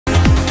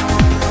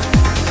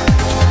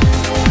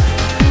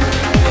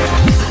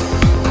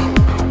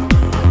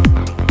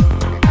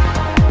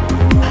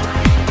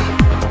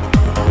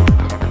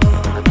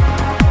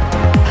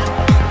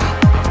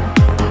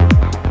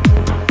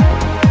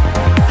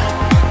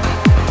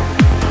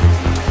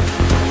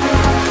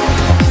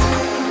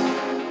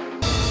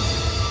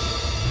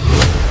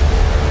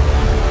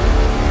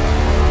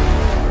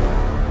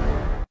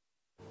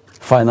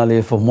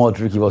Finally, for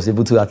Modric, he was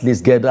able to at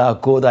least get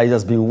that goal that he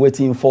has been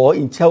waiting for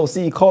in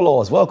Chelsea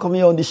colours. Welcome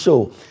here on the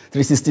show,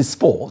 360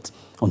 Sport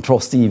on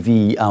Trust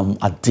TV.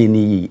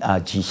 Adeni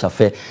G.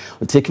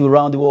 We'll take you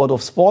around the world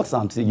of sports,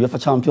 and the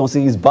UEFA Champions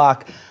League is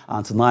back.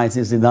 And tonight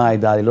is the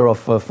night that a lot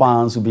of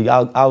fans will be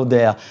out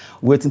there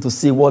waiting to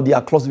see what their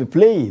clubs will be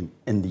playing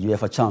in the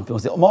UEFA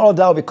Champions League. More of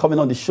that will be coming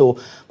on the show.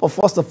 But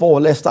first of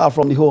all, let's start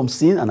from the home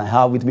scene. And I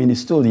have with me in the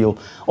studio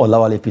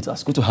Olawale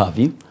Peters. Good to have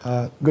you.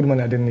 Good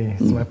morning, Adeni.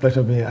 It's my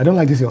pleasure being here. I don't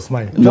like this, your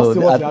smile. No, just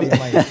see what you have in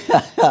mind.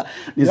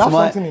 You have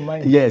something in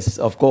mind? Yes,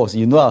 of course.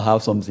 You know I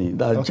have something.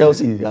 That okay.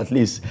 Chelsea, at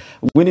least,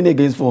 winning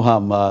against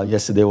Fulham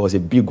yesterday was a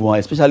big one,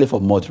 especially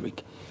for Modric.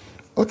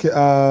 Okay,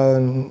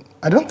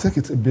 I don't think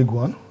it's a big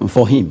one.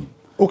 For him?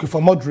 Okay,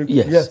 for Modric,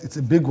 yes, it's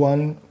a big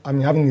one. I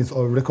mean, having his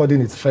or recording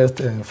his first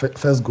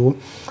goal.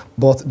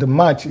 But the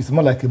match is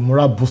more like a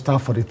morale booster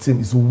for the team.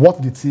 It's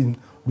what the team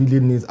really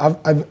needs.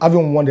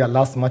 Having won their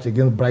last match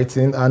against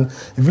Brighton, and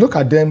if you look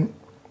at them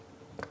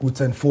with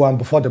Fulham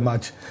before the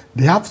match,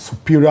 they have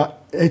superior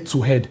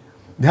head-to-head.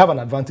 They have an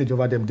advantage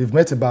over them. They've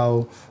met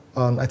about,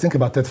 I think,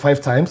 about 35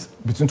 times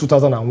between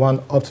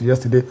 2001 up to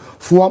yesterday.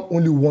 Fulham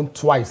only won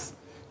twice.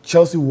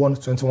 Chelsea won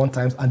 21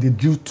 times and they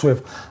drew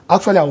 12.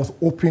 Actually, I was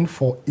hoping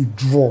for a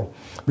draw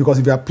because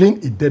if they are playing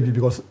a derby,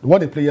 because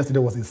what they played yesterday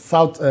was a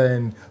South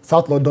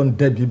London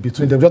derby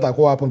between them, just like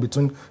what happened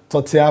between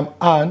Tottenham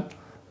and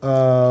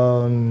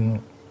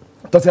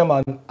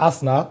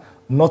Arsenal,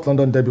 North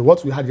London derby.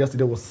 What we had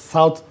yesterday was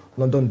South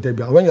London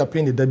derby. And when you are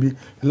playing a derby,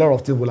 a lot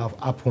of things will have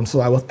happened. So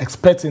I was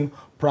expecting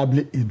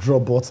probably a draw,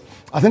 but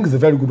I think it's a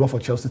very good one for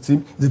Chelsea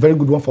team. It's a very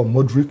good one for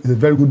Modric. It's a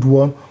very good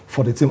one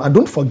for the team. And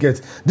don't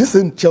forget, this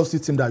same Chelsea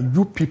team that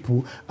you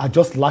people are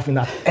just laughing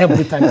at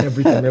every time.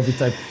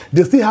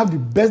 They still have the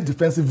best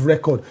defensive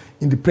record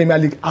in the Premier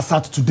League as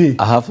at today.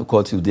 I have to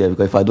cut you there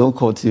because if I don't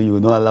cut you, you will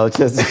not allow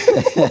Chelsea.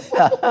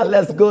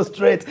 Let's go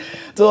straight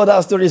to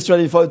other stories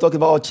straight before we talk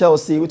about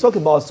Chelsea. We talk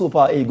about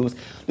Super Eagles.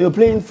 They were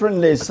playing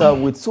friendlies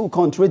with two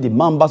countries, the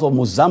Mambas of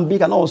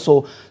Mozambique and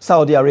also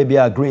Saudi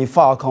Arabia Green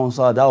Falcons.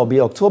 That will be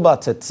October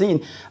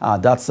 13.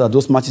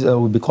 Those matches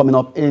will be coming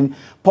up in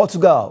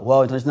Portugal.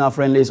 Well, international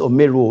friendlies,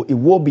 Omero,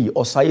 Iwobi,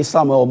 Osayi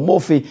Samuel,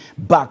 Murphy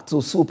back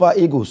to Super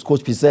Eagles.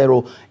 Coach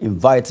Pizarro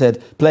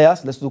invited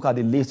players. Let's look at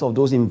the list of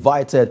those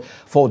invited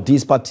for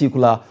this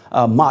particular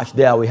match.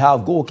 There we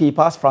have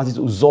goalkeepers, Francis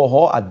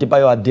Uzoho,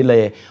 Adebayo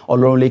Adeleye,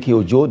 Olorunleke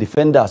Ojo.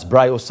 Defenders,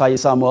 Brian Osayi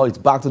Samuel, it's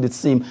back to the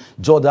team.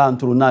 Jordan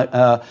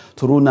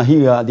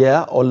Turunahira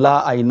there,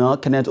 Ola Aina,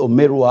 Kenneth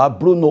Omerua,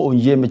 Bruno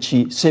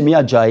Onyemaechi, Semi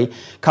Ajayi,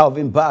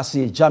 Calvin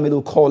Bassey,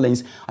 Jamilu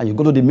Collins. And you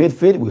go to the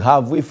midfield, we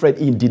have Wilfred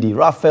Ndidi,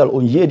 Rafael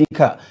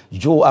Onyedika,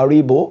 Joe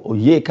Aribo,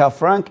 Oyeka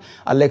Frank,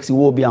 Alexi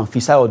Iwobi, and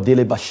Fisayo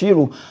Dele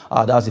Bashiru.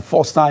 That's the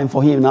first time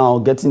for him now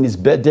getting his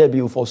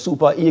debut for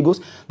Super Eagles.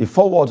 The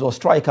forwards or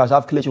strikers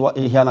have Kelechi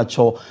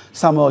Iheanacho,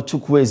 Samuel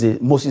Chukwueze,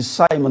 Moses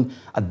Simon,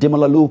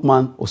 Ademola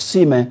Lookman,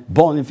 Osimhen,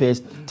 Boniface,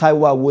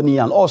 Taiwo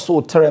Awoniyi, and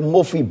also Terry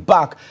Murphy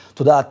back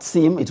to that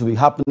team. It will be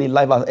happening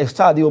live at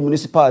Estadio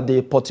Municipal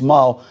de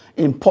Portimao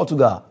in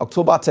Portugal,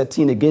 October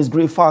 13 against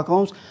Green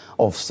Falcons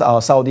of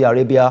Saudi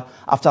Arabia.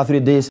 After 3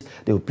 days,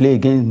 they will play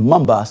against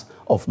Mambas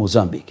of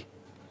Mozambique.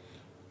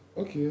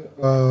 Okay,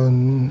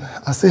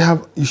 I still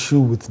have issue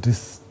with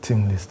this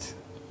team list.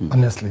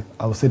 Honestly,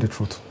 I will say the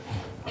truth.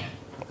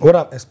 What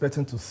I'm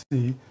expecting to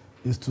see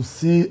is to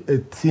see a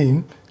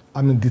team,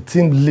 the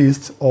team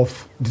list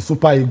of the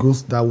Super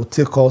Eagles that will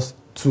take us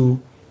to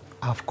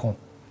AFCON.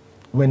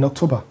 We're in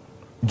October.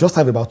 We just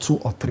have about 2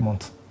 or 3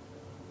 months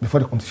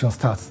before the competition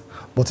starts.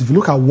 But if you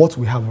look at what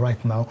we have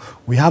right now,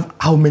 we have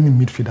how many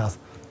midfielders?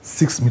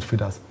 6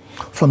 midfielders.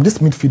 From these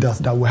midfielders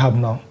that we have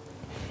now,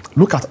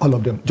 look at all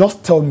of them.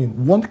 Just tell me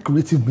one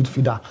creative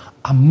midfielder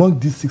among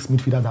these 6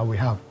 midfielders that we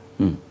have.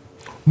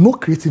 No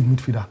creative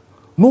midfielder.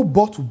 No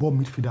ball-to-ball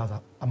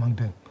midfielders among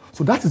them.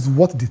 So that is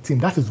what the team,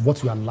 that is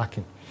what we are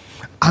lacking.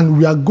 And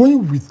we are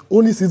going with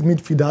only 6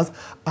 midfielders.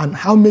 And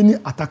how many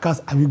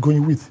attackers are we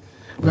going with?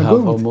 We are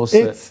going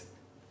with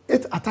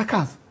 8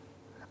 attackers.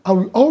 And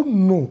we all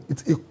know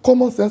it's a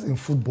common sense in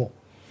football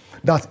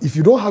that if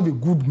you don't have a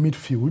good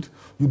midfield,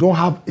 you don't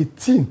have a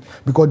team.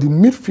 Because the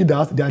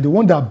midfielders, they are the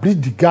ones that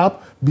bridge the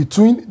gap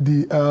between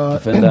the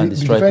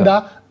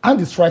defender and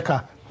the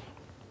striker.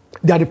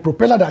 They are the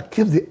propeller that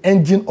keeps the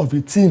engine of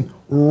a team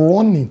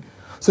running.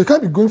 So you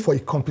can't be going for a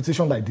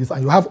competition like this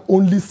and you have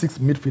only 6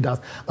 midfielders.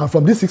 And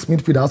from these 6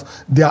 midfielders,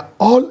 they are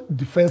all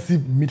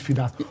defensive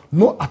midfielders.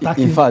 No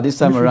attacking. In fact, this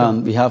time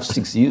around, we have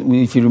 6.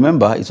 If you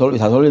remember, it has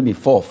already been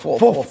 4,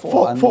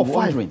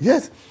 5.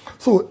 Yes.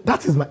 So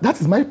that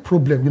is my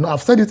problem. You know,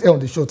 I've said it here on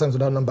the show times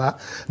without number,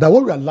 that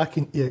what we are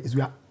lacking here is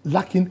we are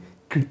lacking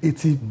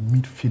creative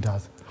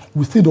midfielders.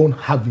 We still don't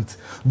have it.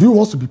 Do you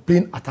want to be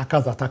playing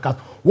attackers? What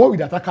will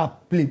the attacker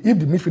play if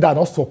the midfielder are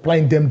not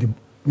supplying them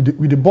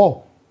with the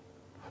ball?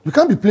 You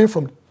can't be playing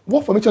from...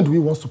 What formation do we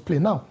want to play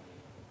now?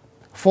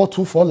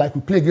 4-2-4 like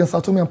we play against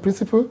Sao Tome and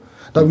Principe?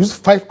 That we use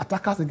 5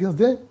 attackers against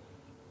them?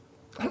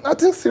 I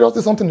think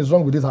seriously something is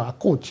wrong with this, our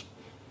coach.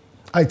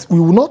 We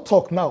will not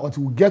talk now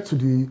until we get to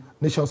the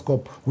Nations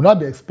Cup. We'll not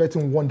be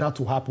expecting one that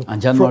to happen.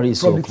 And January is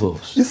so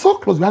close. It's so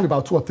close. We have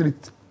about 2 or 3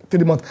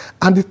 months.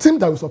 And the team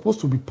that we're supposed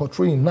to be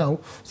portraying now,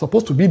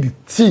 supposed to be the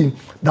team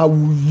that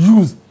we'll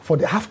use for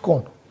the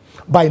AFCON.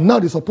 By now,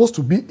 they're supposed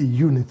to be a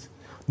unit,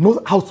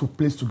 know how to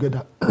play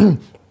together.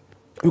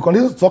 We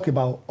continue to talk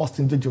about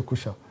Austin J.J.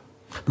 Okocha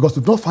because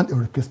we've not found a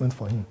replacement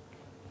for him.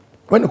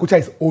 When Okocha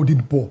is holding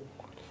the ball,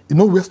 he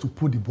knows where to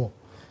put the ball.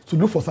 To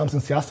look for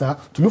Samson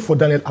Siasa, to look for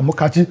Daniel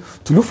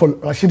Amokachi, to look for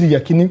Rashidi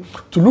Yakini,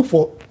 to look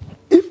for...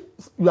 If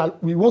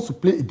we want to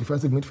play a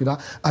defensive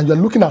midfielder and you're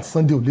looking at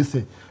Sunday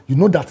Olise, you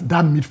know that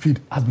midfield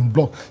has been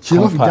blocked.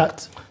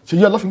 Compact.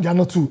 Sheyi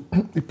Olofinjana too,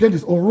 he played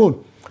his own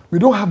role. We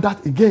don't have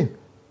that again.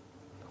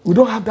 We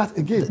don't have that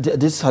again.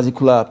 This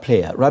particular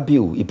player,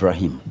 Rabiu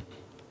Ibrahim,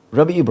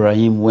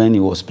 when he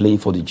was playing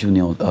for the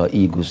junior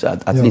Eagles,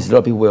 at least a lot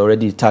of people were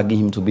already tagging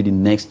him to be the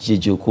next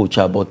JJ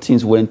Okocha, but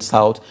things went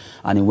south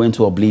and he went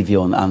to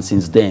oblivion, and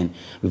since then,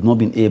 we've not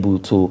been able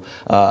to...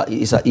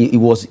 It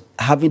was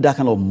having that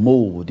kind of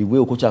mold, the way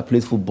Okocha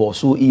plays football,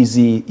 so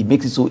easy, it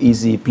makes it so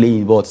easy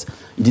playing, but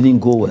it didn't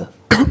go well.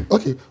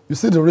 Okay, you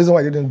see the reason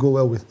why it didn't go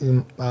well with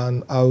him,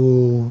 and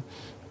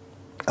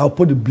I'll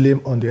put the blame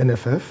on the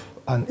NFF,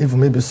 and even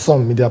maybe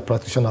some media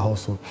practitioners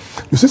also.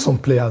 You see some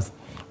players,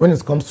 when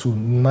it comes to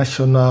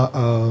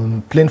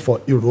national playing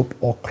for Europe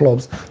or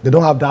clubs, they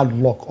don't have that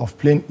luck of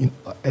playing in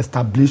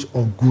established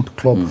or good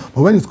club.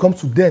 But when it comes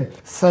to them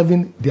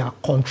serving their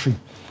country,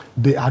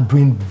 they are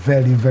doing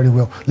very, very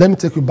well. Let me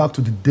take you back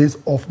to the days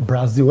of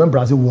Brazil, when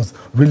Brazil was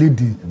really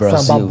the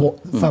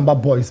Samba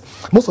boys.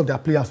 Most of their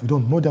players, we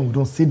don't know them, we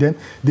don't see them.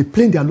 They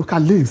play in their local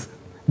leagues.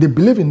 They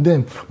believe in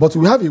them, but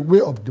we have a way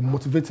of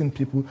demotivating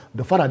people.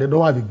 The fact that they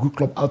don't have a good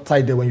club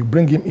outside there, when you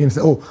bring him in, say,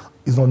 oh,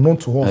 he's not known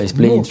to us. He's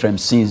playing in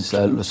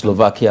Tremsin,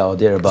 Slovakia or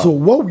thereabouts. So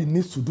what we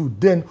need to do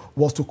then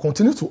was to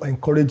continue to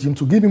encourage him,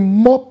 to give him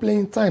more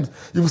playing times.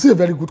 You will see a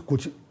very good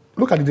coach.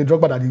 Look at the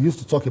Drogba that he used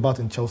to talk about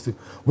in Chelsea.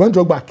 When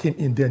Drogba came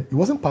in then, he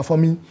wasn't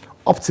performing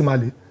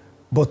optimally,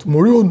 but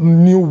Mourinho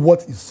knew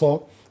what he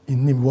saw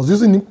in him. He was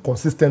using him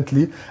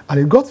consistently, and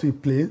he got to a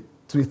place,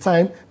 to a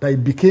time that he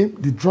became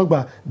the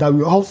Drogba that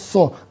we all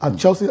saw at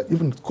Chelsea,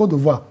 even Côte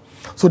d'Ivoire.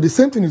 So the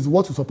same thing is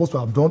what we're supposed to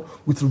have done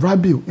with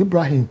Rabiu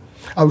Ibrahim.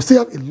 And we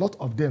still have a lot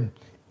of them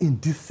in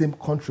this same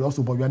country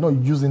also, but we are not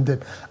using them.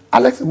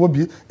 Alex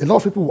Iwobi, a lot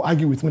of people will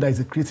argue with me that he's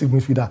a creative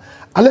midfielder.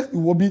 Alex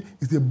Iwobi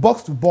is a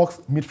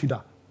box-to-box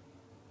midfielder.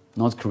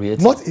 Not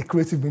creative. Not a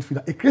creative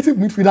midfielder. A creative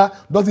midfielder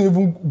doesn't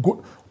even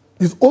go...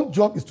 His own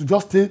job is to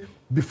just stay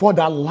before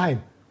that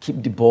line.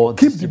 Keep the ball.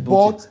 Keep the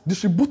ball,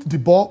 distribute the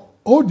ball,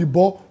 hold the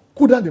ball,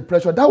 cool down the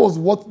pressure. That was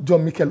what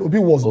John Mikel Obi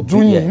was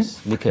doing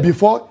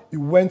before he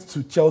went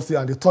to Chelsea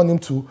and they turned him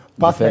to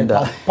pass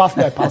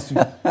me, I pass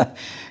you.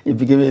 He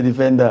became a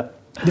defender.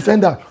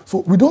 So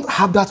we don't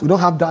have that. We don't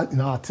have that in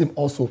our team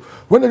also.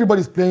 When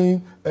everybody's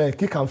playing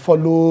kick and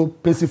follow,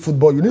 pacey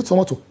football, you need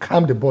someone to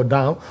calm the ball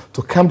down,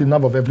 to calm the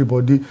nerve of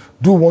everybody.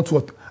 Do one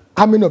to...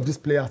 How many of these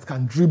players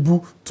can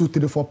dribble 2,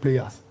 3, 4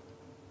 players?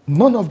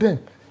 None of them.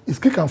 It's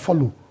kick and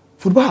follow.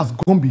 Football has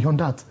gone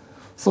beyond that.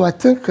 So I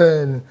think...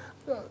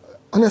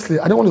 honestly,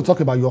 I don't want to talk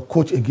about your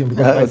coach again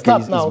because if I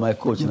start now, my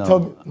coach now. Tell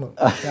me, no,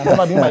 I've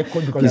never been my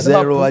coach because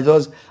Pizarro, I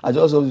just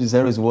hope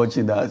Pizarro is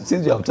watching that.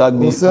 Since you have tagged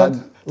me, we'll send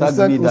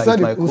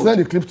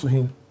the clip to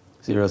him.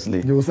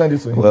 Seriously. You will send it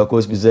to him. Well,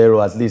 Coach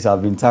Pizarro, at least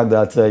I've been tagged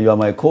that you are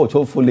my coach.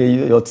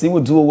 Hopefully, your team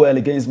will do well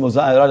against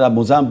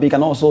Mozambique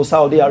and also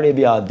Saudi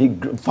Arabia,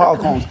 the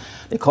Falcons.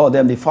 They call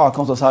them the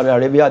Falcons of Saudi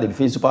Arabia. They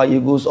face Super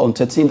Eagles on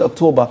 13th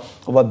October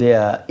over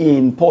there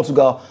in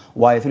Portugal.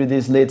 While 3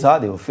 days later,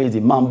 they will face the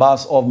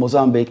Mambas of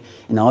Mozambique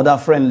in another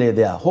friendly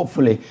there.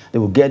 Hopefully, they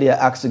will get their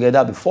acts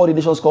together before the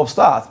Nations Cup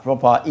starts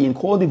proper in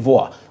Côte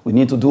d'Ivoire. We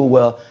need to do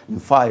well. In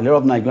fact, a lot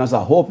of Nigerians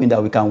are hoping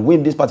that we can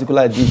win this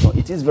particular edition.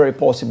 It is very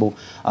possible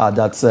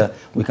that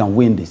we can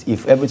win this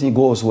if everything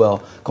goes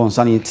well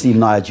concerning Team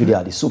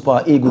Nigeria, the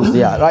Super Eagles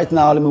there. Right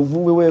now, let me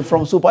move away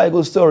from Super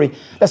Eagles story.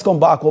 Let's come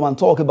back home and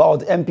talk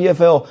about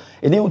MPFL,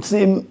 a new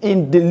team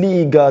in the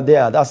league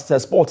there.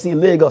 That's Sporting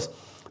Lagos.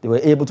 They were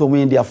able to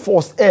win their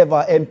first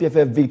ever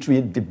MPFL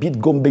victory. They beat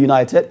Gombe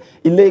United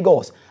in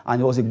Lagos.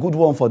 And it was a good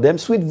one for them.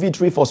 Sweet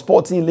victory for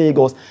Sporting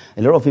Lagos.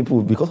 A lot of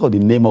people, because of the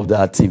name of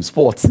that team,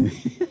 Sporting,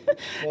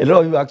 a lot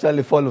of people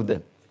actually follow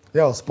them.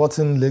 Yeah,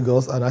 Sporting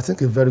Lagos, and I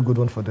think a very good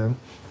one for them.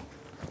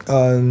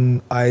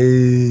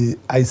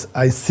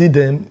 I see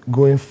them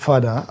going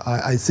further.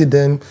 I see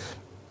them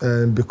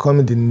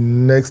becoming the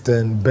next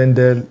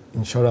Bendel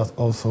Insurance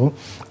also.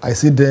 I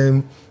see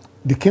them,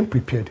 they came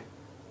prepared.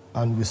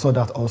 And we saw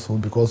that also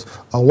because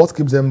what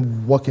keeps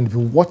them working, if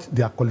you watch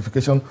their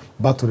qualification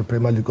back to the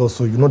Premier League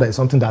also, you know that it's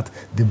something that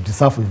they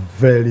deserve for a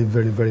very,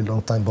 very, very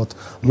long time. But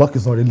luck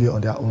is not really on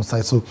their own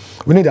side. So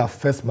we need their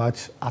first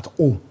match at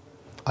home.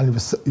 And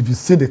if you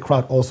see the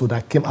crowd also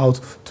that came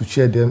out to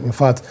cheer them, in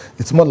fact,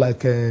 it's more like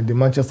the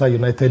Manchester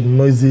United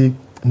noisy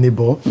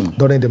neighbor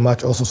during the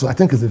match also. So I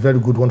think it's a very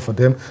good one for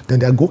them. Then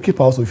their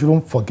goalkeeper also, you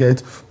shouldn't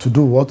forget to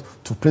do what?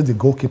 To praise the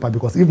goalkeeper,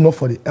 because if not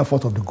for the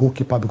effort of the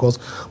goalkeeper, because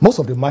most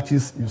of the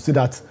matches, you see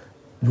that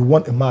you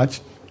won a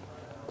match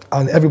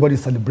and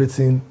everybody's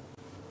celebrating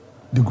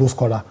the goal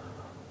scorer.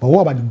 But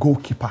what about the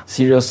goalkeeper?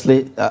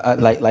 Seriously,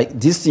 like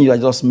this thing you are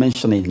just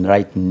mentioning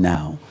right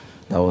now,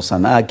 there was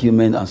an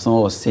argument and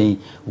someone was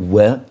saying,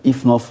 well,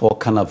 if not for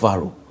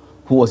Cannavaro,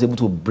 who was able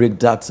to break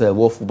that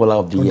World Footballer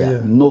of the Year.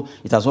 Yeah. No,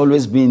 it has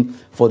always been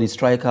for the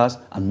strikers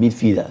and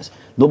midfielders.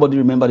 Nobody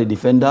remember the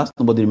defenders,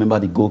 nobody remember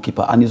the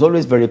goalkeeper. And it's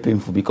always very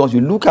painful because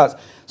you look at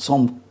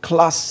some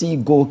classy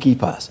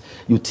goalkeepers,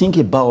 you think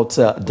about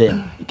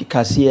them,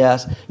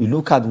 Casillas, you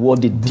look at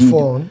what they did.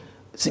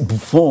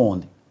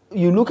 Buffon.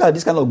 You look at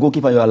this kind of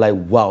goalkeeper, you are like,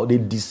 wow, they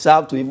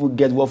deserve to even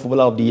get World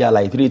Footballer of the Year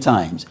like 3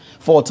 times,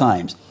 4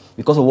 times,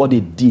 because of what they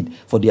did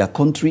for their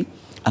country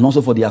and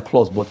also for their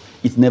clubs, but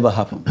it never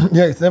happened.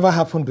 Yeah, it never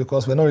happened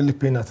because we're not really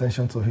paying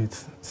attention to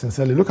it.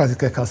 Sincerely, look at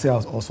Iker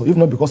Casillas also, if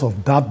not because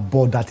of that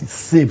ball that he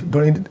saved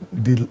during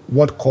the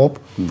World Cup,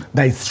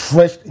 that he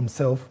stretched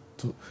himself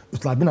to,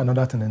 it would have been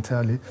another thing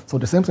entirely. So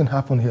the same thing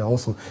happened here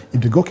also. If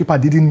the goalkeeper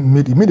didn't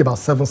make, he made about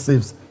 7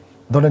 saves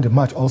during the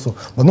match also,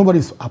 but nobody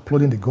is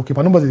applauding the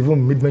goalkeeper. Nobody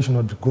even made mention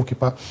of the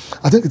goalkeeper.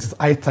 I think it is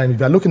high time. If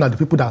you are looking at the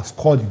people that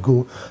scored the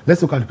goal,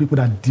 let's look at the people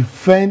that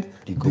defend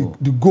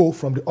the goal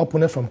from the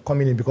opponent from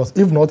coming in. Because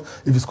if not,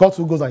 if you score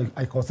 2 goals and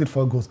I concede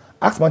 4 goals,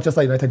 ask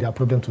Manchester United their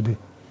problem today.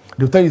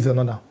 They'll tell you it's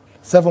another.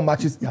 7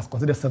 matches, he has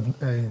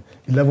conceded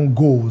 11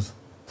 goals.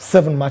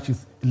 7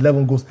 matches,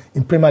 11 goals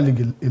in Premier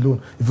League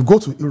alone. If you go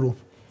to Europe,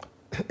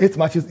 8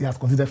 matches, he has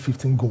conceded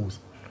 15 goals.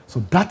 So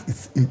that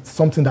is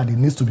something that it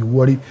needs to be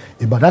worried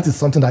about. That is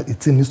something that a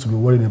team needs to be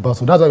worried about.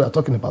 So that's what we are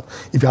talking about.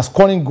 If you are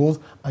scoring goals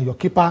and your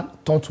keeper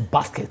turns to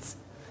baskets,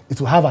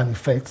 it will have an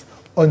effect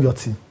on your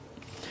team.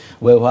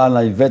 Well,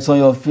 like vets on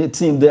your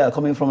team there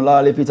coming from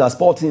Lale Peter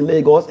Sporting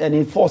Lagos, and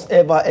in first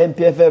ever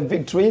MPFL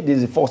victory. This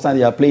is the first time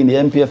they are playing the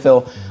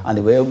MPFL, and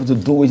they were able to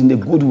do it in a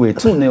good way.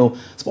 2-0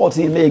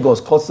 Sporting Lagos,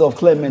 courtesy of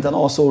Clement and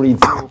also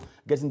Review,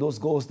 getting those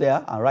goals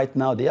there. And right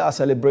now they are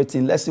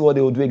celebrating. Let's see what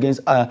they will do against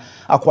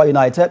Aqua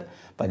United.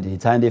 By the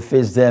time they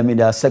face them in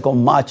their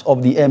second match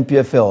of the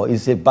MPFL,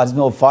 it's a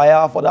baptism of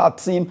fire for that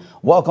team,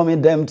 welcoming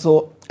them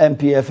to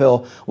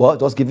MPFL. Well,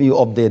 just giving you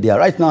an update there.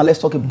 Right now, let's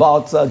talk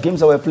about games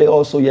that were played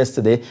also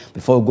yesterday.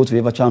 Before we go to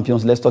UEFA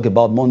Champions, let's talk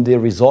about Monday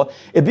result.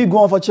 A big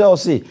one for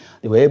Chelsea.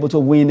 They were able to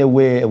win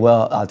away,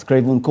 well, at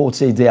Craven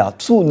Cottage there,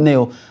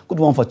 2-0. Good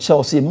one for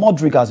Chelsea.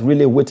 Modric has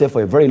really waited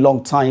for a very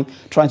long time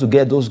trying to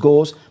get those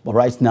goals. But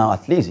right now,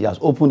 at least, he has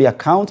opened the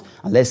account.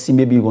 And let's see,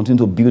 maybe we continue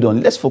to build on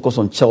it. Let's focus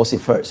on Chelsea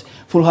first.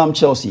 Fulham,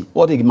 Chelsea.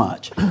 What a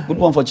match. Good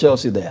one for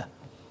Chelsea there.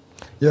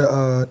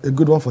 Yeah, a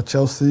good one for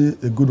Chelsea,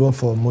 a good one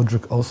for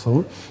Modric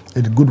also,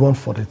 a good one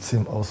for the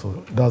team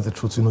also. That's the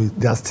truth. You know,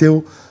 they are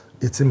still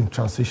a team in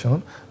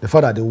transition. The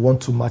fact that they won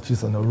 2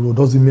 matches in a row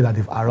doesn't mean that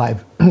they've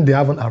arrived. They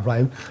haven't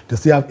arrived. They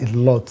still have a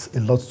lot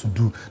to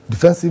do.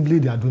 Defensively,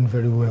 they are doing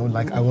very well.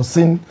 Like I was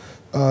saying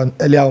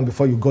earlier on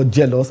before you got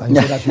jealous and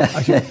you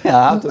said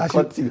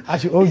I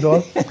should hold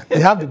on.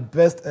 They have the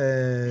best.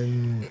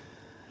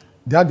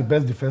 They have the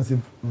best defensive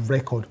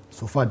record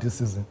so far this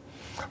season.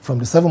 From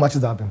the 7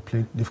 matches that have been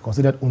played, they've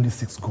conceded only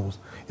 6 goals.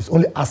 It's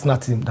only Arsenal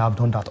team that have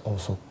done that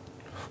also.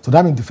 So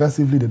that means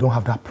defensively, they don't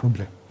have that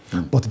problem.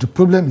 But the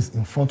problem is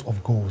in front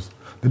of goals.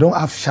 They don't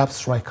have sharp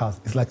strikers.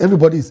 It's like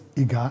everybody is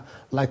eager.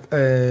 Like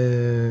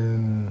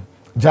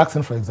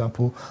Jackson, for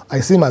example,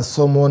 I see him as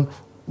someone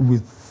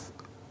with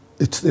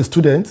a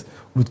student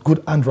with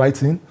good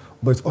handwriting,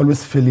 but it's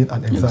always failing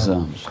an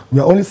exam. We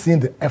are only seeing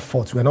the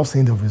effort. We are not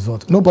seeing the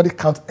result. Nobody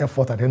counts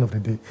effort at the end of the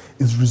day.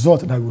 It's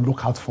result that we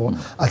look out for.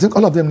 I think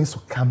all of them needs to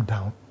calm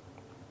down,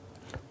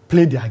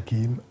 play their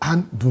game,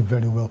 and do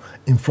very well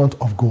in front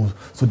of goals.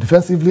 So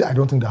defensively, I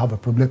don't think they have a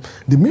problem.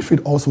 The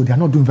midfield also, they are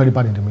not doing very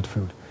bad in the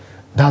midfield.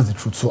 That's the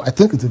truth. So I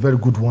think it's a very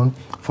good one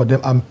for them.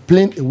 And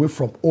playing away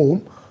from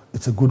home,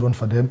 it's a good one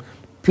for them.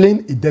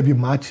 Playing a derby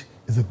match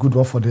is a good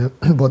one for them,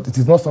 but it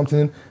is not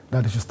something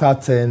that they should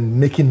start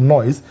making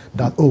noise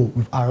that, oh,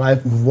 we've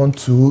arrived, we've won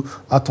 2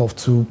 out of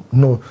 2.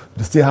 No,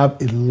 they still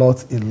have a lot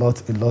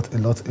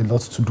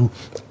to do.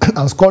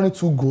 And scoring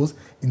 2 goals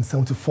in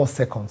 74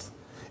 seconds,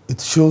 it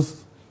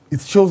shows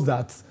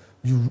that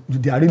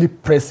they are really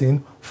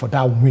pressing for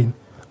that win.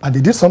 And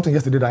they did something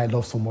yesterday that I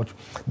love so much.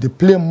 They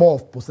play more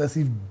of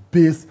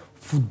possessive-based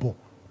football.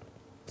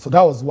 So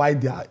that was why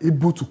they are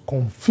able to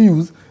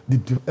confuse the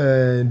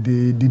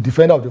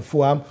defender of the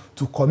Fulham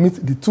to commit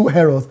the 2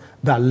 errors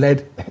that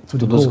led to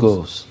those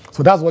goals.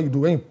 So that's what you do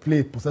when you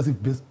play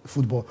possessive-based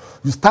football.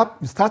 You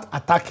start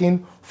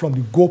attacking from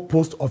the goal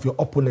post of your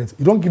opponent.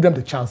 You don't give them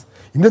the chance.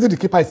 Immediately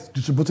the keeper is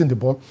distributing the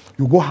ball,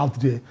 you go out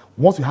there.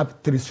 Once you have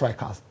 3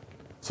 strikers,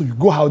 so you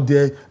go out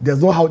there.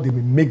 There's no how they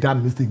will make that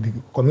mistake. They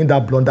commit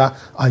that blunder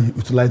and you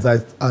utilize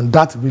that, and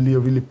that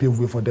really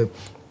paved way for them.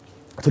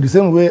 So the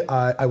same way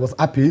I was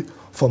happy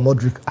for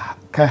Modric,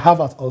 Kai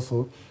Havertz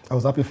also, I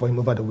was happy for him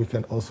over the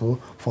weekend also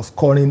for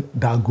scoring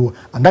that goal.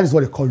 And that is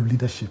what they call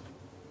leadership.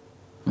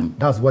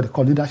 That's what they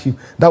call leadership.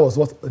 That was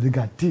what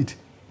Odegaard did.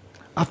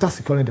 After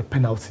securing the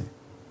penalty,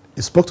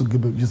 he spoke to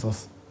Gabriel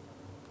Jesus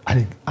and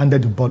he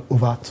handed the ball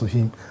over to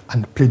him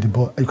and played the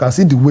ball. You can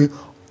see the way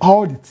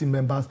all the team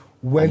members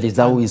went. And is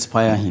that who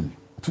inspired him?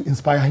 to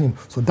inspire him.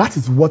 So that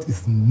is what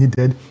is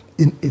needed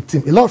in a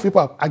team. A lot of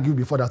people have argued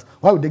before that.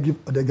 Why would they give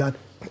Odegaard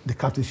the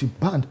captainship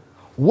band?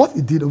 What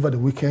he did over the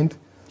weekend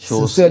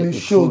sincerely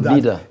shows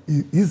that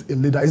he is a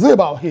leader. It's not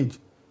about age.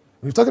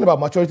 We're talking about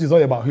maturity, it's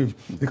not about age.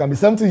 You can be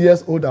 70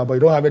 years older, but you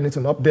don't have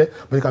anything up there.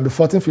 But you can be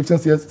 14, 15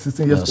 years,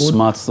 16 years old.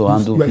 Smart to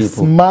handle people.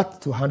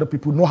 Smart to handle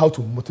people, know how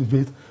to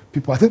motivate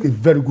people. I think a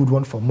very good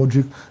one for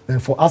Modric.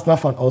 And for Arsenal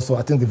fan also,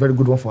 I think a very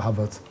good one for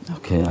Havertz.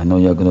 Okay, I know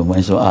you're going to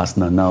mention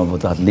Arsenal now,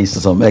 but at least to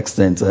some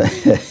extent,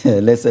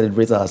 let's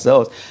celebrate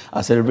ourselves.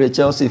 I celebrate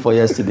Chelsea for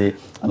yesterday,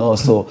 and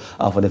also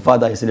for the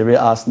fact that you celebrate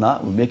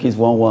Arsenal. We make it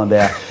 1-1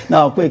 there.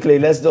 Now, quickly,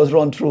 let's just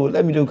run through.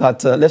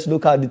 Let's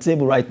look at the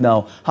table right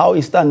now. How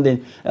is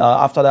standing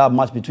after that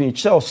match between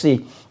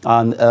Chelsea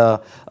and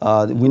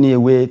winning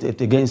away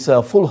against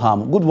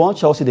Fulham? Good one.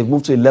 Chelsea, they've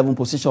moved to 11th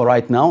position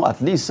right now, at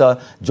least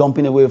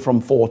jumping away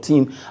from 14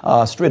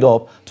 straight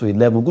up to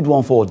 11. Good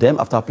one for them.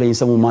 After playing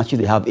 7 matches,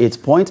 they have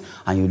 8 points.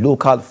 And you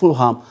look at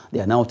Fulham, they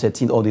are now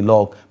 13th on the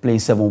log, playing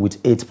 7 with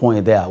 8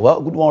 points there.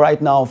 Well, good one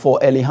right now for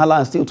Erling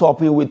Haaland, still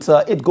topping with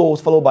 8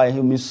 goals, followed by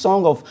his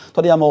Song of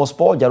Tottenham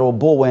Hotspur, Jarrod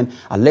Bowen,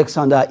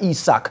 Alexander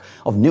Isak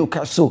of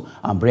Newcastle,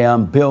 and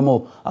Brian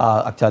Belmo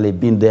actually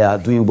been there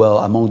doing well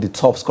among the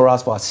top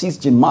scorers for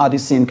assists. Jim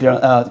Madison,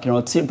 Kieran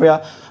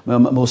Trippier,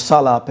 Mo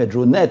Salah,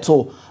 Pedro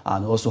Neto,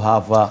 and also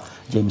have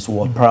James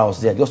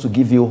Ward-Prowse there, just to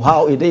give you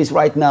how it is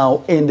right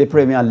now in the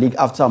Premier League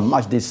after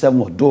match day 7,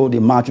 although the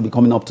match will be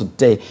coming up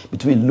today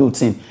between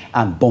Luton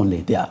and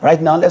Burnley there.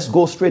 Right now, let's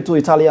go straight to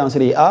Italian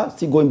Serie A.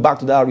 Still going back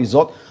to that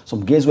result.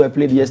 Some games were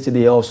played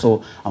yesterday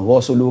also, and we'll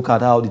also look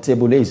at how the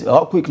table is.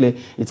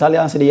 Quickly,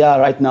 Italian Serie A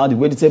right now, the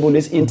way the table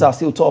is, Inter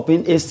still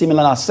topping, AC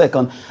Milan are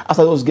second.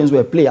 After those games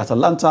were played,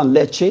 Atalanta and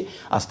Lecce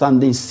are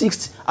standing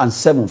 6th and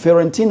 7th.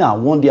 Fiorentina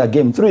won their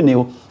game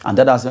 3-0, and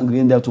that has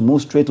been there to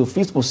move straight to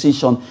 5th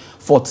position,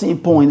 14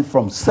 points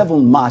from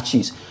 7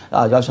 matches.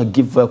 I should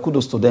give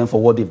kudos to them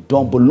for what they've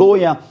done.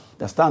 Bologna,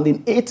 they're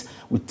standing 8th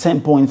with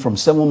 10 points from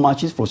 7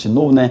 matches.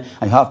 Frosinone,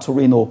 and you have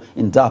Torino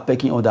in that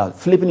pecking order.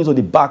 Flipping into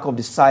the back of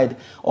the side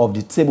of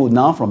the table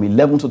now from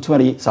 11 to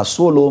 20.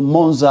 Sassuolo,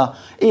 Monza,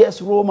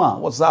 AS Roma.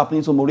 What's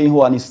happening to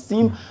Mourinho and his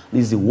team?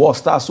 This is the worst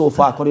start so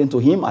far according to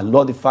him. I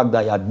love the fact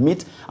that he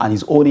admits and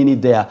he's owning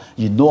it there.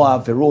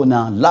 Genoa,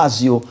 Verona,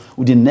 Lazio,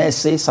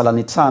 Udinese,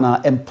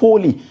 Salernitana,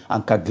 Empoli,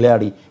 and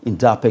Cagliari in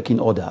that pecking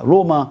order.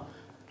 Roma,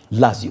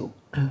 Lazio,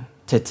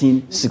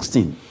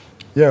 13-16.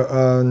 Yeah,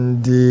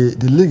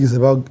 the league is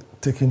about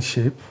taking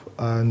shape,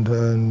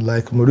 and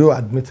like Mourinho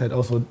admitted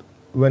also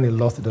when he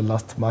lost the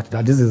last match,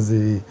 that this is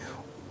the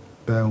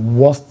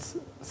worst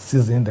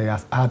season they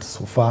has had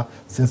so far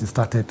since he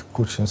started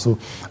coaching. So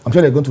I'm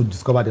sure they're going to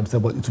discover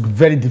themselves, but it will be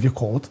very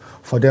difficult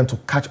for them to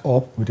catch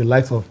up with the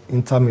likes of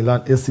Inter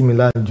Milan, AC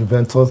Milan,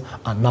 Juventus,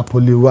 and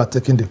Napoli, who are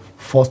taking the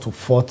 1st to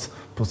 4th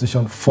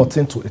position,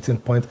 14 to 18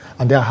 points,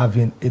 and they are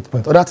having 8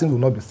 points. Other teams will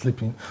not be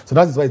sleeping. So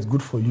that is why it's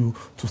good for you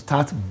to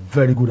start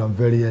very good and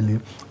very early,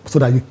 so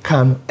that you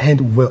can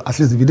end well. At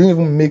least if you didn't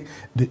even make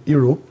the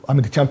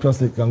the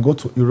Champions League, you can go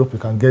to Europe, you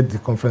can get the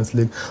Conference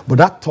League. But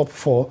that top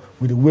 4,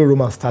 with the way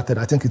Roma started,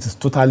 I think it is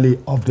totally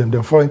off them.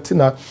 Then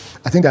Fiorentina,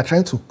 I think they're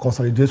trying to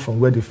consolidate from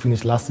where they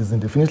finished last season.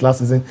 They finished last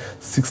season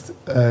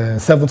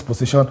 7th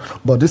position,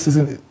 but this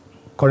season,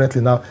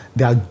 currently now,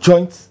 they are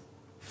joint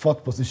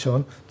 4th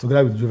position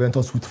together with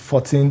Juventus with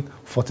 14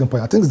 points.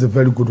 I think it's a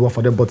very good one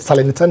for them. But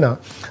Salernitana,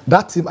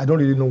 that team, I don't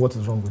really know what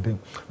is wrong with them.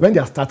 When they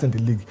are starting the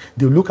league,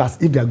 they look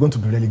as if they are going to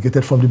be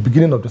relegated from the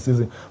beginning of the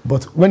season.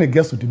 But when it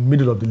gets to the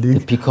middle of the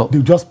league,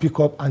 they just pick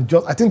up and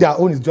I think their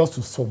own is just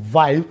to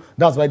survive.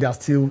 That's why they are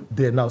still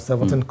there now,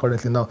 17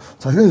 currently now.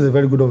 So I think it's a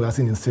very good one we are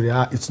seeing in Serie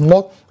A. It's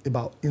not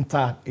about Inter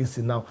and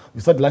AC now.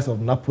 We saw the likes of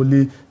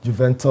Napoli,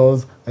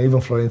 Juventus, and even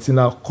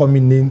Fiorentina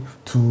coming in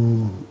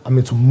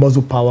to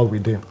muzzle power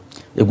with them.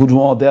 A good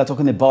one there,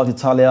 talking about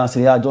Italian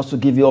Serie A. Just to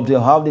give you up there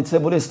how the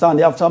table is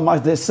standing after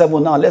match day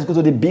 7 now. Let's go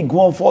to the big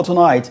one for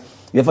tonight.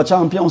 UEFA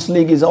Champions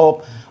League is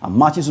up and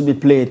matches will be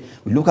played.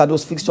 We look at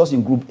those fixtures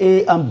in Group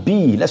A and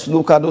B. Let's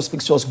look at those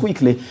fixtures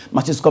quickly.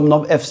 Matches coming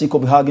up. FC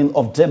Copenhagen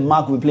of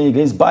Denmark will be playing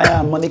against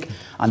Bayern Munich.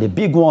 And the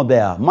big one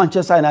there,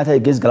 Manchester United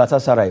against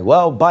Galatasaray.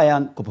 Well,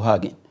 Bayern,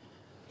 Copenhagen.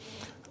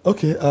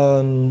 Okay,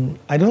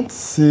 I don't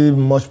see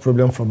much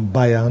problem from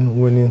Bayern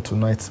winning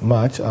tonight's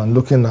match, and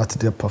looking at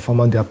their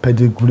performance, their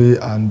pedigree,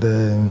 and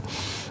the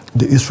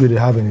history they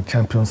have in the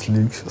Champions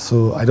League.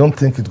 So I don't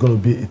think it's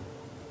going to be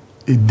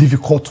a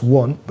difficult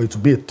one, but it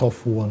will be a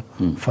tough one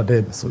for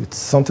them. So it's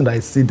something that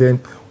I see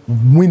them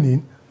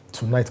winning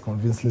tonight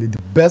convincingly.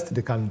 The best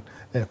they can,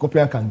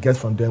 Copenhagen can get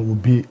from them will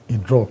be a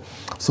draw.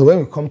 So when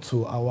we come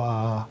to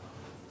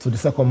the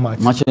second match,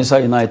 Manchester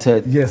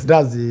United. Yes,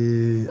 that's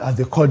as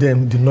they call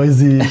them, the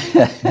noisy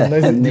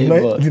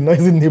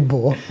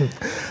neighbor.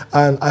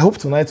 And I hope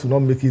tonight will not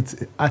make it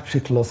a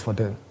hat-trick loss for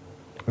them,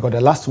 because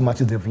the last 2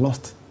 matches they've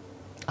lost,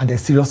 and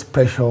there's serious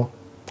pressure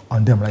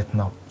on them right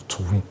now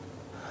to win.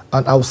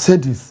 And I'll say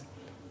this,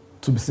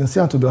 to be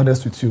sincere and to be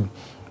honest with you,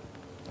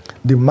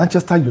 the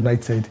Manchester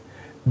United,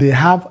 they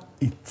have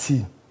a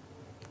team,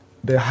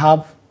 they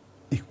have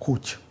a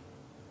coach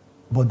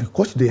but the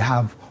coach they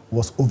have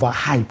was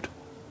overhyped.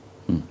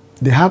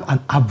 They have an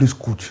average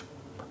coach,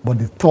 but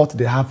they thought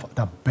they have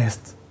the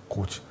best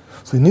coach.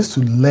 So he needs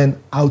to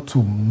learn how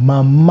to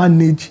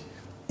manage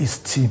his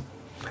team.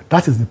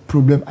 That is the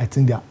problem I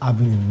think they are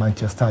having in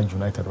Manchester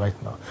United right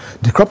now.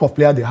 The crop of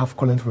players they have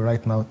currently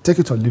right now, take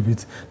it or leave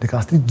it, they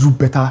can still do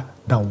better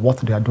than what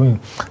they are doing.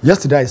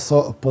 Yesterday I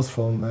saw a post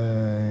from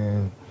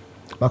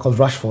Marcus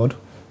Rashford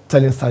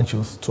telling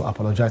Sancho to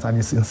apologize, and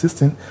he's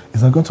insisting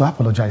he's not going to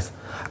apologize.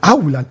 How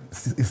will a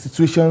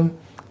situation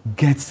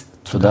get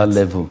to that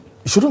level?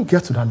 It shouldn't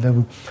get to that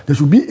level. There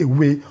should be a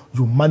way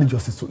you manage your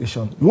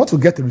situation. You want to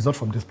get a result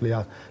from these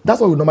players.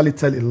 That's what we normally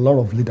tell a lot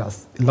of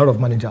leaders, a lot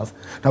of managers,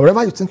 that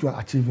whatever you think you are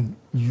achieving,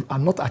 you are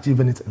not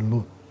achieving it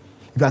alone.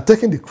 If you are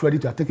taking the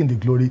credit, you are taking the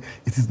glory.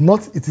 It is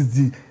not. It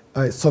is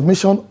the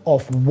submission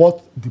of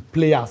what the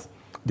players,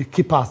 the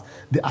keepers,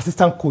 the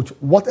assistant coach,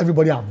 what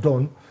everybody have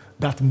done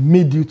that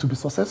made you to be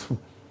successful.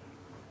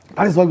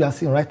 That is what we are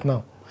seeing right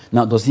now.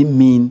 Now, does it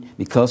mean,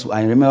 because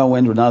I remember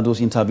when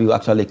Ronaldo's interview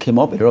actually came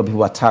up, a lot of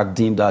people attacked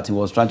him that he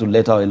was trying to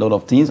let out a lot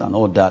of things and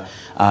all that,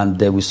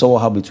 and we saw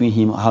how between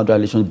him, how the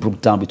relationship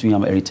broke down between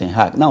him and Erik ten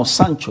Hag. Now,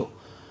 Sancho,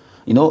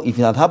 you know, if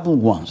it had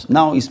happened once,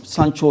 now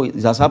Sancho, it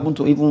has happened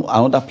to even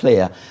another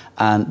player,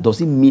 and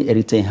does it mean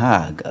Erik ten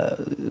Hag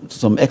to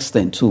some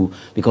extent too?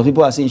 Because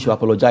people are saying he should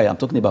apologize. I'm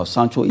talking about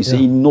Sancho. He's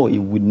saying no, he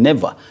would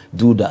never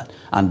do that,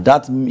 and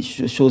that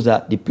shows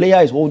that the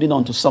player is holding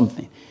on to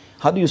something.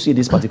 How do you see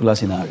this particular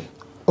scenario?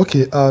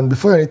 Okay,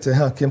 before Erik ten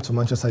Hag came to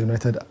Manchester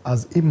United,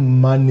 has he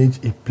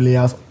managed a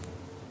players,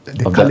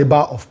 the caliber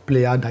of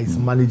player that is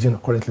managing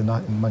currently now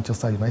in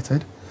Manchester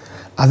United?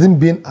 Has he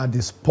been at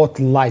the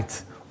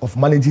spotlight of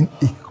managing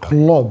a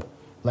club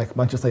like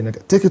Manchester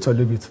United? Take it or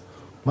leave it.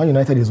 Man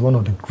United is one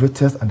of the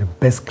greatest and the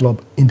best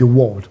club in the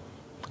world.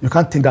 You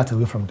can't take that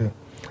away from them.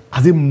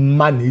 Has he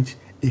managed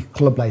a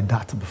club like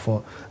that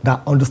before,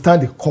 that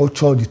understand the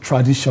culture, the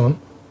tradition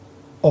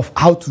of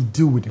how to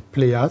deal with the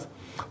players,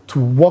 to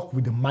work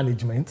with the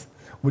management,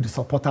 with the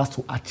supporters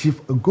to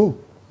achieve a goal?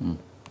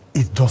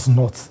 It does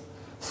not.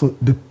 So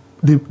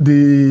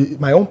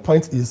my own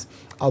point is,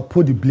 I'll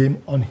put the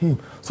blame on him.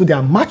 So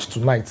their match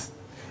tonight,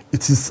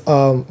 it is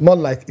more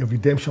like a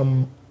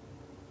redemption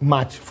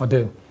match for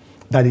them,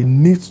 that they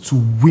need to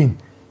win.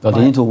 But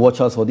they need to watch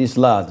out for this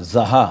lad,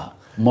 Zaha,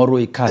 Moro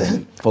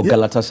Icardi, for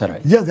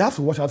Galatasaray. Yes, they have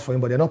to watch out for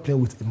him, but they're not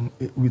playing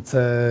with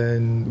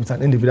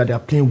an individual, they are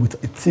playing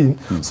with a team.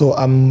 So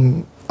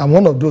I'm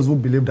one of those who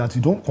believe that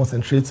you don't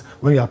concentrate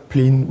when you are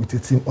playing with a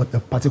team or a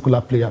particular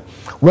player.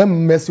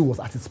 When Messi was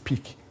at his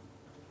peak,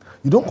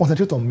 you don't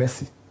concentrate on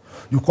Messi.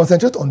 You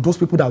concentrate on those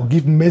people that will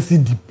give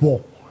Messi the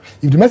ball.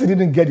 If the Messi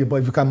didn't get the ball,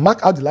 if you can mark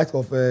out the likes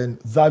of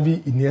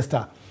Xavi,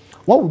 Iniesta,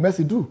 what will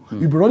Messi do?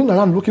 You'll be running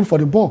around looking for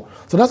the ball.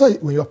 So that's why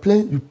when you're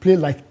playing, you play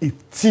like a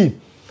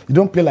team. You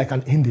don't play like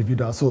an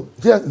individual. So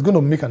yeah, it's going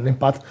to make an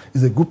impact.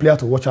 He's a good player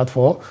to watch out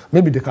for.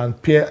 Maybe they can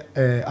pair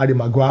Harry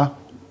Maguire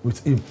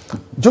with him.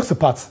 Jokes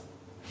apart,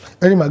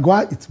 Harry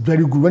Maguire is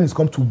very good when it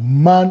comes to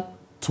man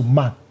to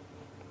man.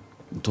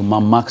 To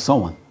mark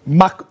someone.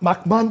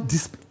 Man,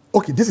 this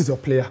is your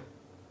player.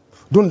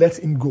 Don't let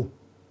him go.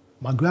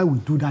 Maguire will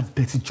do that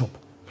dirty job.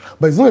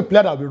 But it's not a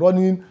player that will be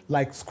running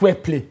like square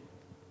play.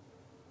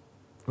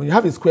 When you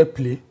have a square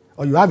play,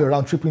 or you have a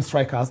round tripping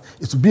strikers,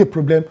 it will be a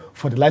problem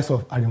for the likes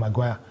of Harry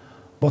Maguire.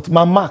 But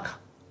Mark,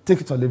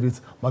 take it or leave it,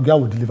 Maguire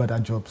will deliver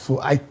that job.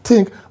 So I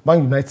think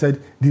Man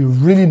United, they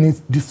really need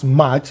this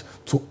match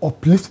to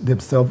uplift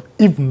themselves.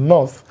 If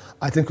not,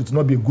 I think it will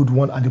not be a good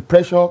one, and the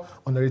pressure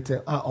on the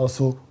return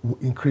also will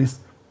increase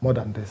more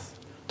than this.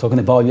 Talking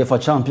about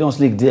UEFA Champions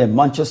League there,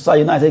 Manchester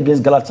United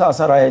against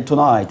Galatasaray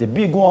tonight. The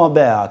big one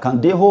there.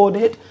 Can they hold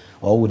it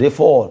or will they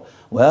fall?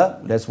 Well,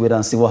 let's wait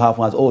and see what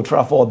happens at Old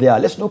Trafford there.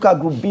 Let's look at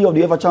Group B of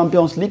the UEFA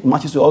Champions League.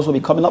 Matches will also be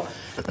coming up.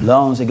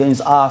 Lens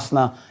against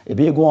Arsenal. A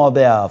big one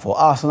there for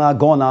Arsenal.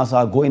 Gunners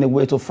are going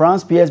away to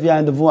France. PSV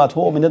Eindhoven at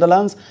home in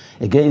Netherlands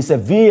against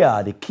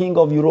Sevilla, the king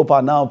of Europe,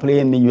 are now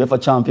playing in the UEFA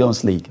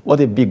Champions League. What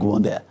a big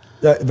one there.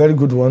 Yeah, very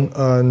good one.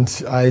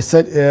 And I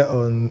said here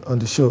on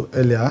the show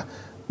earlier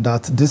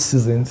that this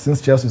season,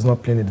 since Chelsea is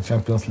not playing in the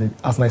Champions League,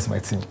 Arsenal is my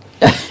team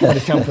for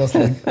the Champions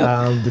League,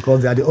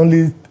 because they are the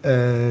only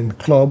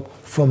club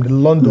from the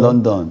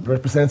London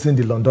representing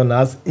the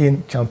Londoners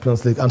in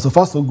Champions League. And so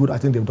far, so good. I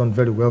think they've done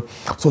very well.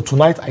 So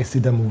tonight, I see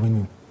them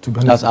winning. To be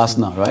honest, that's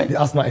Arsenal, right? The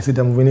Arsenal, I see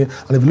them winning.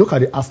 And if you look at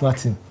the Arsenal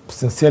team,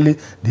 sincerely,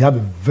 they have a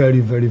very,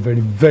 very,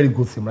 very, very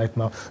good team right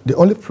now. The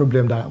only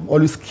problem that I'm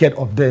always scared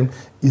of them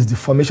is the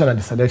formation and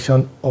the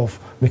selection of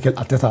Mikel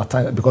Arteta at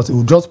times, because it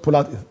will just pull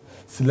out a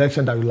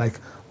selection that you're like,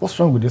 what's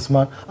wrong with this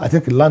man? I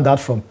think he learned that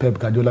from Pep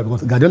Guardiola,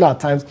 because Guardiola at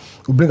times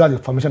will bring out the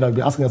formation that will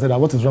be asking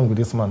yourself, what is wrong with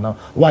this man now?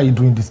 Why are you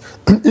doing this?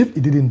 If he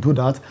didn't do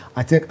that,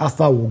 I think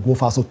Arsenal will go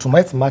far. So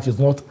tonight's match is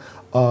not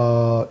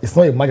it's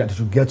not a match that they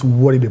should get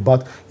worried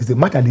about. It's a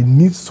match that they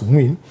need to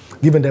win,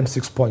 giving them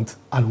 6 points.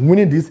 And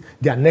winning this,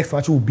 their next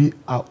match will be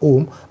at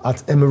home at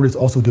Emirates.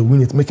 Also, they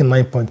win it, making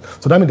 9 points.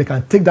 So that means they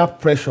can take that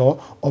pressure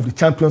of the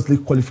Champions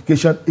League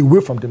qualification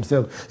away from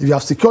themselves. If you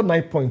have secured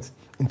 9 points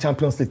in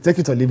Champions League. Take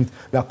it or leave it.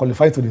 They are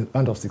qualified to the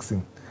round of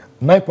 16.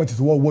 9 points is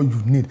what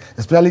you need,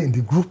 especially in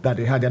the group that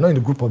they had. They're not in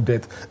the group of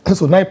death.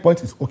 So 9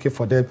 points is okay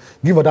for them.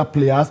 Give other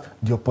players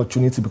the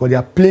opportunity because they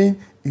are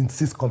playing in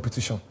 6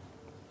 competition.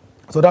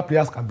 So that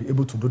players can be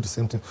able to do the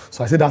same thing.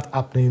 So I say that's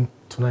happening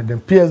tonight.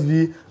 Then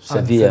PSV and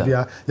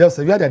Sevilla. Yeah,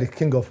 Sevilla, they're the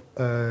king of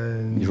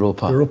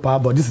Europa,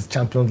 but this is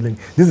Champions League.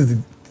 This is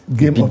the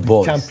game of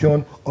the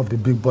champion of the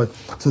big boys.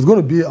 So it's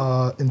going to be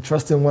an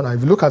interesting one. And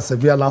if you look at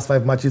Sevilla last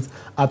 5 matches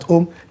at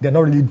home, they're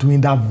not really doing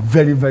that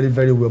very, very,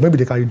 very well. Maybe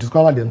they can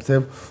rediscover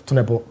themselves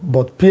tonight.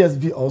 But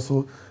PSV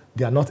also,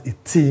 they are not a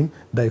team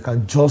that you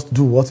can just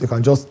do what you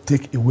can just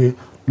take away.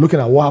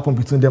 Looking at what happened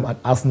between them and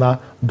Arsenal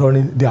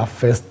during their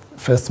first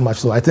match.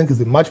 So I think it's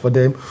a match for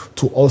them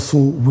to also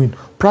win.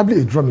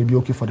 Probably a draw may be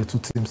okay for the two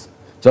teams.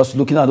 Just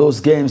looking at those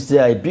games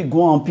there, a big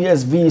one,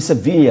 PSV,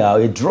 Sevilla,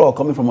 a draw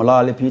coming from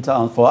Olale Peter,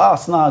 and for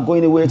Arsenal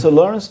going away to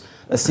Lens.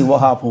 Let's see what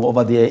happened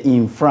over there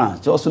in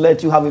France. Just to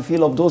let you have a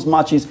feel of those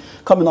matches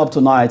coming up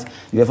tonight,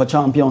 UEFA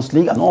Champions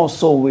League, and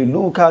also we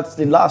look at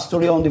the last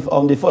story on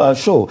the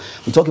show.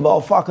 We talk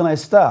about Falconer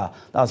Star.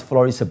 That's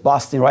Floris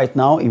Sebastien right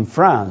now in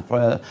France.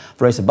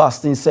 Floris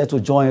Sebastien set to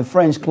join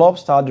French club,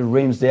 start the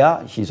Reims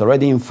there. She's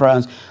already in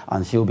France,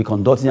 and she'll be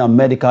conducting a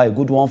medical, a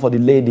good one for the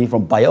lady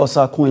from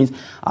Bayelsa, Queens.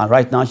 And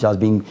right now she has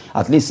been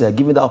at least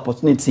given the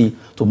opportunity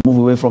to move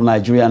away from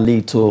Nigerian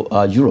league to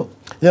Europe.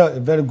 Yeah, a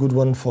very good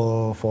one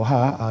for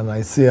her, and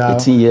I see her...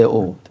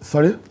 18-year-old.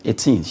 Sorry?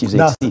 18, she's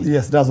 18.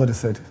 Yes, that's what they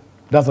said.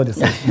 That's what they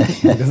said.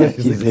 They said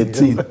she's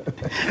 18.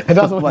 And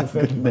that's what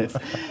they said. Goodness.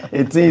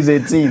 18 is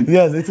 18.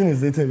 Yes, 18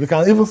 is 18. We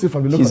can even see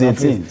from the look of her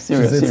face.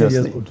 She's 18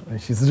 years old.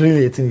 And she's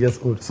really 18 years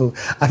old. So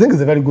I think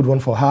it's a very good one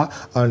for her.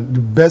 And the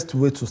best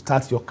way to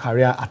start your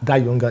career at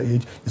that younger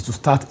age is to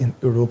start in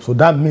Europe. So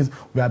that means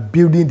we are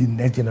building the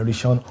next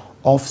generation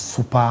of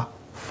Super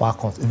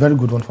Falcons. A very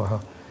good one for her.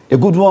 A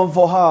good one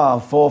for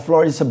her, for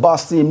Floris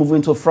Sebastien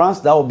moving to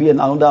France. That will be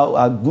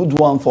another good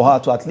one for her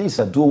to at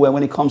least do well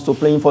when it comes to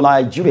playing for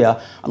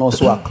Nigeria and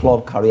also her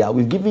club career.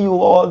 We've given you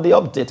all the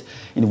update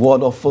in the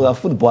world of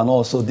football and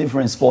also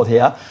different sport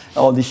here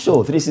on the show,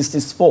 360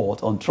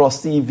 Sport on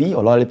Trust TV.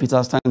 Olale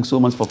Peters, thanks so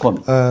much for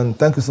coming. And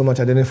thank you so much,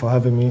 Adeni, for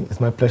having me. It's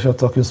my pleasure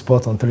talking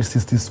sport on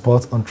 360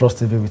 Sport on Trust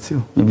TV with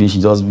you. Maybe you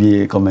should just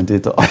be a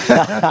commentator.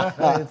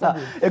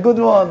 A good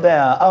one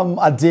there. I'm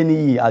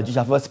Adeni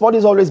Ajisha. Sport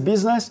is always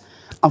business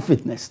and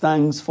fitness.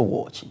 Thanks for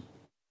watching.